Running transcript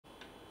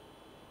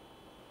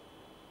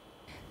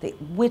The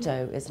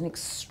widow is an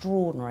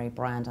extraordinary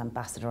brand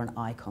ambassador and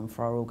icon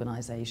for our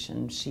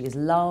organisation. She is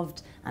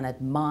loved and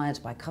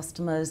admired by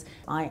customers.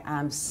 I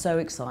am so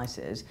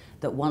excited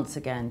that once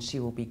again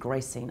she will be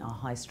gracing our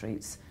high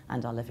streets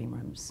and our living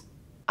rooms.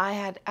 I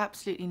had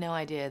absolutely no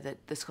idea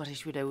that the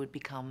Scottish widow would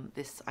become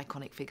this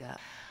iconic figure.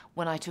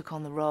 When I took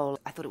on the role,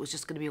 I thought it was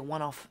just going to be a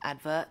one-off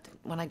advert.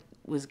 When I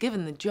was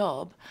given the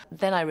job,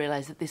 then I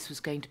realised that this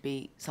was going to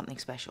be something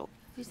special.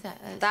 Who's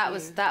that? That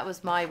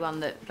was my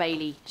one that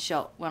Bailey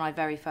shot when I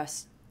very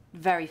first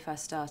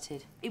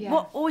started. Yeah.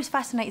 What always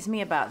fascinates me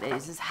about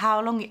this is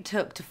how long it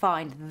took to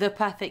find the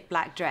perfect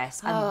black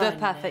dress and the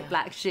perfect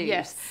black shoes.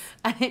 Yes.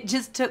 And it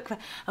just took,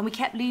 and we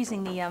kept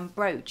losing the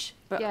brooch,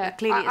 but Yeah,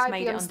 clearly it's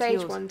made it on onto stage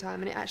yours. one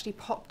time and it actually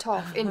popped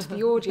off into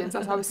the audience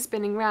as I was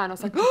spinning round. I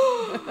was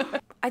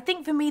like, I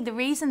think for me the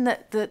reason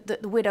that the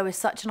Widow is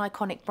such an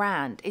iconic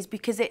brand is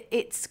because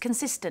it's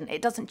consistent,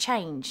 it doesn't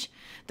change.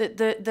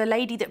 The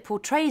lady that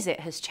portrays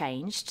it has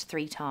changed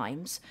 3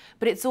 times,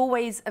 but it's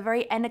always a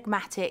very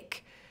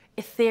enigmatic,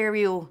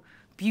 ethereal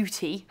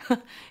beauty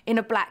in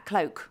a black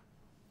cloak.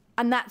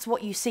 And that's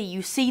what you see.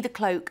 You see the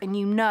cloak and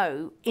you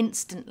know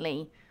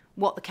instantly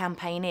what the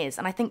campaign is.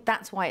 And I think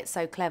that's why it's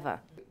so clever.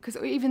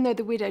 because even though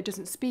the widow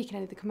doesn't speak in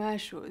any of the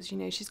commercials, you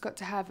know, she's got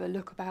to have a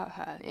look about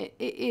her. It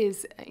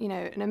is, you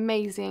know, an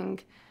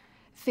amazing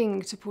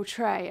thing to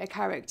portray a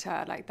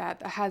character like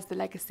that has the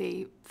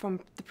legacy from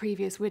the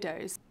previous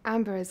widows.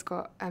 Amber has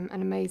got an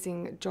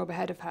amazing job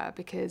ahead of her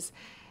because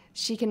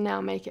she can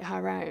now make it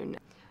her own.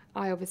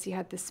 I obviously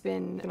had the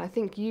spin, and I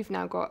think you've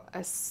now got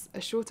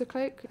a shorter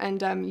cloak,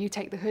 and you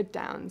take the hood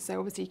down, so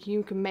obviously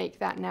you can make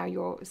that now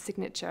your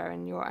signature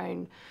and your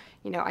own,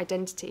 you know,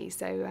 identity.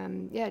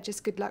 So yeah,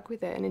 just good luck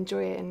with it and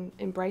enjoy it and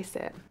embrace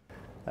it.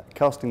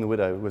 Casting the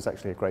widow was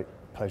actually a great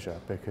pleasure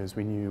because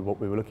we knew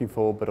what we were looking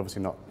for, but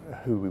obviously not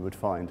who we would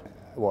find.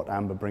 What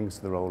Amber brings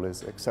to the role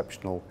is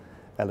exceptional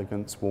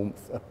elegance,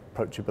 warmth,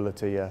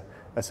 approachability,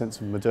 a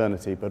sense of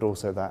modernity, but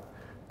also that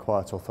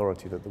quiet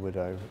authority that the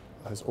widow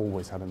has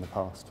always had in the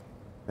past.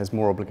 There's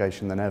more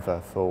obligation than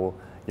ever for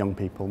young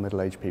people,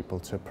 middle-aged people,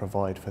 to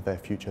provide for their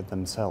future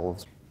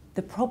themselves.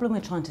 The problem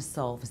we're trying to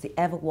solve is the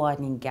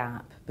ever-widening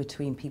gap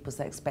between people's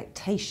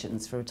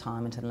expectations for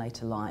retirement and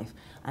later life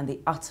and the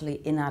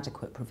utterly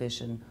inadequate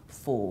provision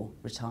for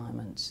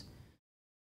retirement.